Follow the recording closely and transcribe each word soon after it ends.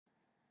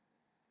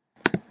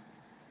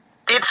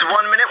It's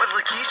 1 Minute with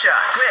Lakeisha.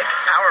 Quick,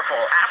 powerful,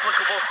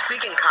 applicable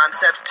speaking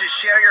concepts to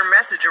share your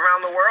message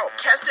around the world.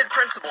 Tested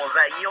principles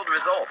that yield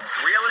results.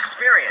 Real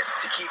experience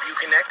to keep you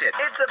connected.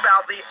 It's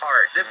about the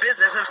art, the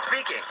business of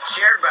speaking.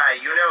 Shared by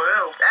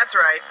you-know-who. That's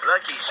right,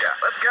 Lakeisha.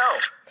 Let's go.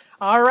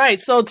 All right,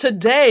 so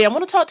today I'm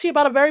going to talk to you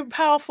about a very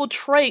powerful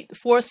trait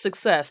for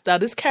success. Now,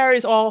 this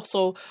carries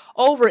also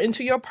over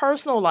into your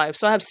personal life.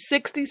 So I have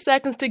 60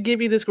 seconds to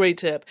give you this great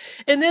tip.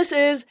 And this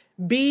is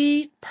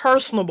be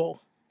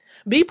personable.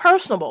 Be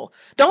personable.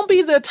 Don't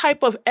be the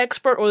type of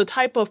expert or the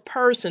type of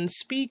person,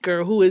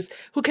 speaker, who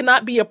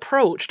cannot be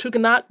approached, who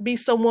cannot be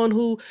someone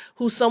who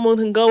someone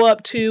can go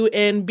up to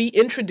and be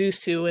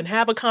introduced to and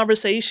have a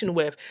conversation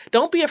with.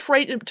 Don't be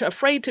afraid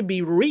to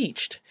be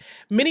reached.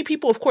 Many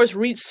people, of course,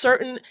 reach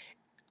certain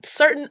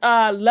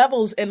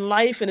levels in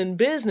life and in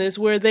business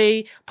where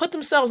they put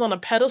themselves on a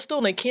pedestal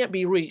and they can't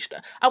be reached.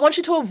 I want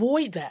you to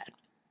avoid that.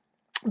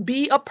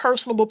 Be a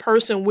personable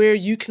person where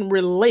you can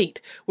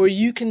relate, where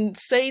you can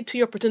say to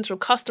your potential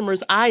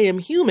customers, I am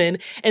human,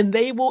 and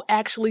they will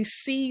actually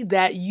see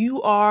that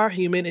you are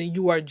human and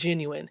you are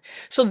genuine.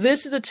 So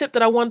this is the tip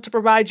that I wanted to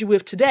provide you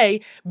with today.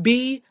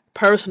 Be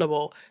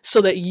personable so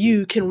that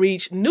you can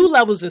reach new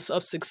levels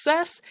of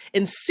success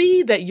and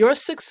see that your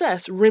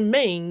success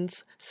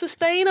remains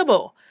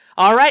sustainable.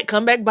 All right,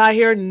 come back by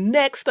here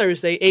next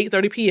Thursday,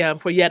 8:30 p.m.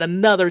 for yet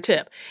another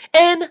tip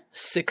in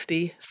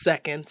 60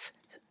 seconds.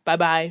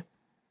 Bye-bye.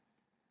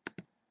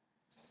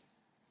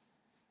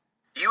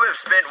 You have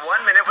spent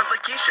 1 minute with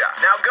Lakeisha.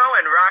 Now go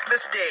and rock the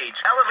stage.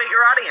 Elevate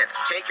your audience.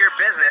 Take your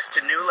business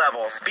to new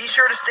levels. Be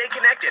sure to stay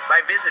connected by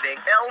visiting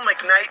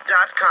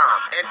lmcknight.com.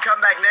 And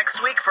come back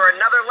next week for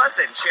another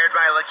lesson shared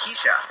by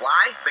Lakeisha.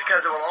 Why?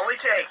 Because it will only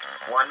take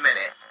 1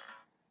 minute.